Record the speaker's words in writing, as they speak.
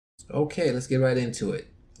Okay, let's get right into it.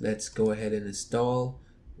 Let's go ahead and install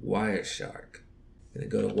Wireshark. I'm going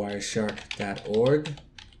to go to wireshark.org.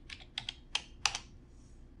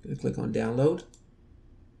 Going to click on download.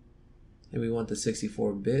 And we want the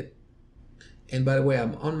 64-bit. And by the way,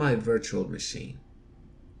 I'm on my virtual machine.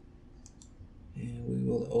 And we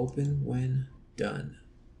will open when done.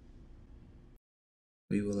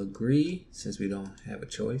 We will agree since we don't have a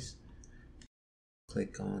choice.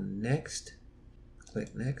 Click on next.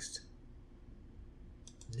 Click next.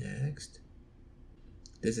 Next.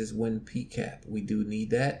 This is WinPCAP. We do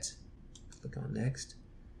need that. Click on next.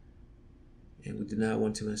 And we do not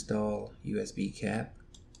want to install USB cap.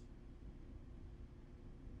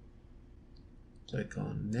 Click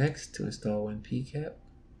on next to install WinPCAP.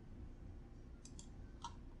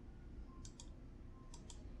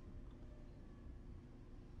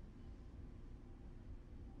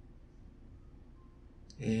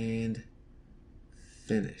 And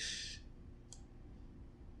finish.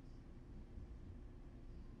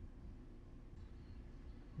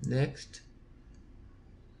 Next.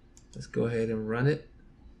 Let's go ahead and run it.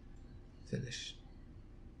 Finish.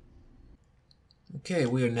 Okay,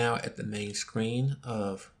 we are now at the main screen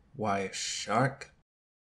of Wireshark.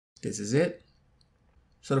 This is it.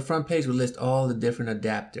 So the front page will list all the different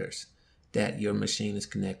adapters that your machine is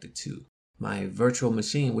connected to. My virtual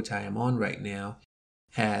machine, which I am on right now,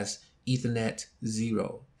 has Ethernet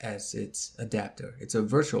 0 as its adapter. It's a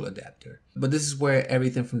virtual adapter. But this is where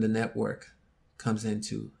everything from the network comes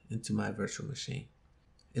into my virtual machine.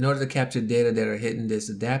 In order to capture data that are hitting this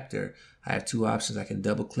adapter, I have two options. I can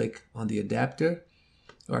double click on the adapter,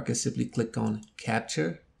 or I can simply click on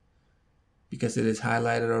capture because it is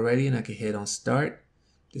highlighted already, and I can hit on start.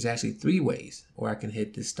 There's actually three ways, or I can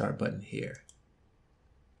hit this start button here.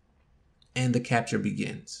 And the capture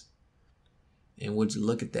begins. And would you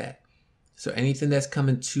look at that? So anything that's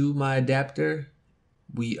coming to my adapter,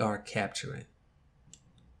 we are capturing.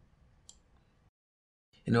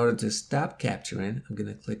 In order to stop capturing, I'm going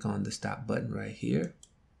to click on the stop button right here.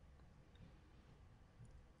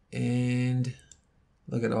 And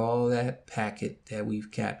look at all that packet that we've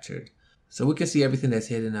captured. So we can see everything that's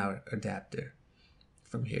hidden in our adapter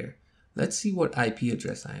from here. Let's see what IP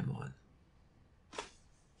address I am on.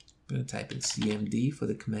 I'm going to type in CMD for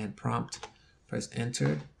the command prompt. Press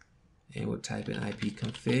enter, and we'll type in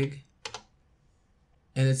ipconfig.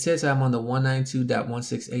 And it says I'm on the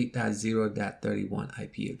 192.168.0.31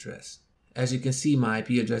 IP address. As you can see, my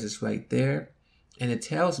IP address is right there, and it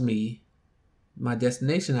tells me my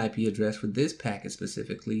destination IP address for this packet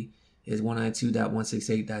specifically is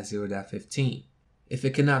 192.168.0.15. If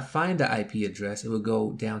it cannot find the IP address, it will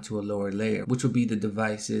go down to a lower layer, which will be the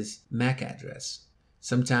device's MAC address.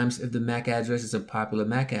 Sometimes if the MAC address is a popular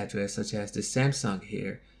MAC address, such as the Samsung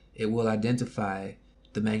here, it will identify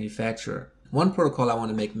the manufacturer. One protocol I want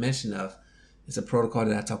to make mention of is a protocol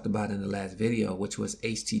that I talked about in the last video, which was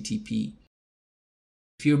HTTP.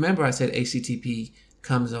 If you remember, I said HTTP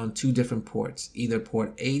comes on two different ports, either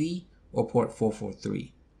port 80 or port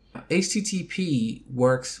 443. HTTP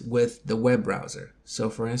works with the web browser. So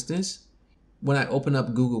for instance, when I open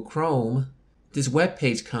up Google Chrome, this web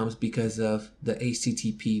page comes because of the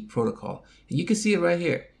HTTP protocol. And you can see it right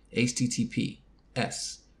here,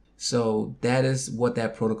 HTTPS. So that is what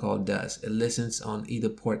that protocol does. It listens on either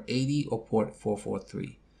port 80 or port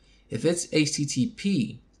 443. If it's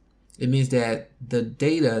HTTP, it means that the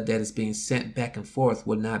data that is being sent back and forth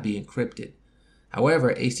will not be encrypted.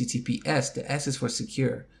 However, HTTPS, the S is for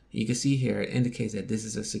secure. You can see here, it indicates that this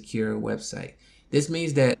is a secure website. This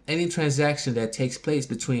means that any transaction that takes place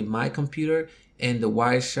between my computer and the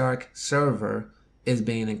Wireshark server is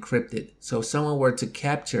being encrypted. So if someone were to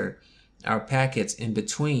capture our packets in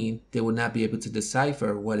between, they would not be able to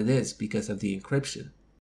decipher what it is because of the encryption.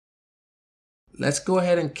 Let's go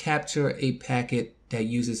ahead and capture a packet that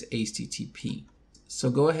uses HTTP. So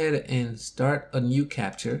go ahead and start a new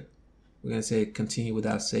capture. We're going to say continue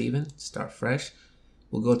without saving, start fresh.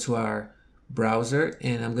 We'll go to our browser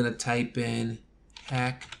and I'm going to type in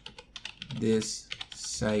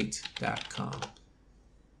hackthisSite.com.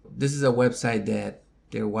 This is a website that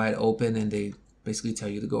they're wide open and they basically tell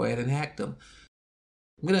you to go ahead and hack them.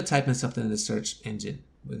 I'm going to type in something in the search engine.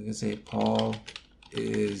 We're going to say Paul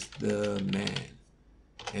is the man.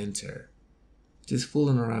 Enter. Just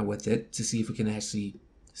fooling around with it to see if we can actually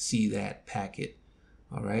see that packet.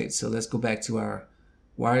 All right, so let's go back to our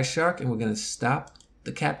Wireshark and we're going to stop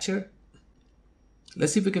the capture.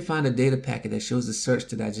 Let's see if we can find a data packet that shows the search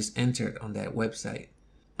that I just entered on that website.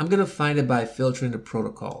 I'm going to find it by filtering the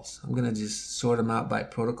protocols. I'm going to just sort them out by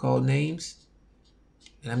protocol names.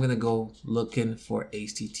 And I'm going to go looking for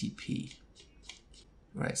HTTP.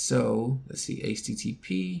 All right, so let's see,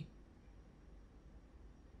 HTTP.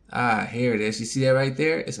 Here it is. You see that right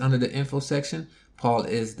there? It's under the info section. Paul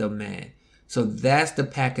is the man. So that's the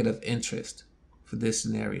packet of interest for this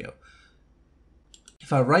scenario.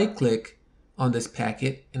 If I right click on this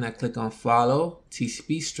packet and I click on follow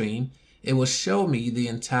TCP stream, it will show me the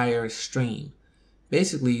entire stream.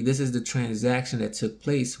 Basically, this is the transaction that took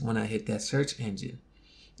place when I hit that search engine.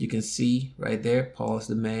 You can see right there, Paul's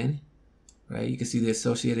the man, right? You can see the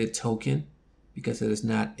associated token because it is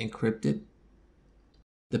not encrypted.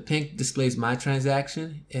 The pink displays my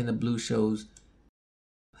transaction and the blue shows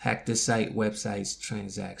hack this site website's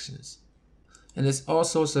transactions. And there's all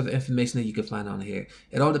sorts of information that you can find on here.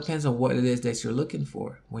 It all depends on what it is that you're looking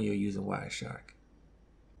for when you're using Wireshark.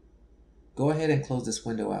 Go ahead and close this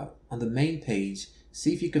window out. On the main page,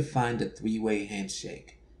 see if you can find the three-way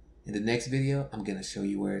handshake. In the next video, I'm going to show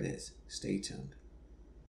you where it is. Stay tuned.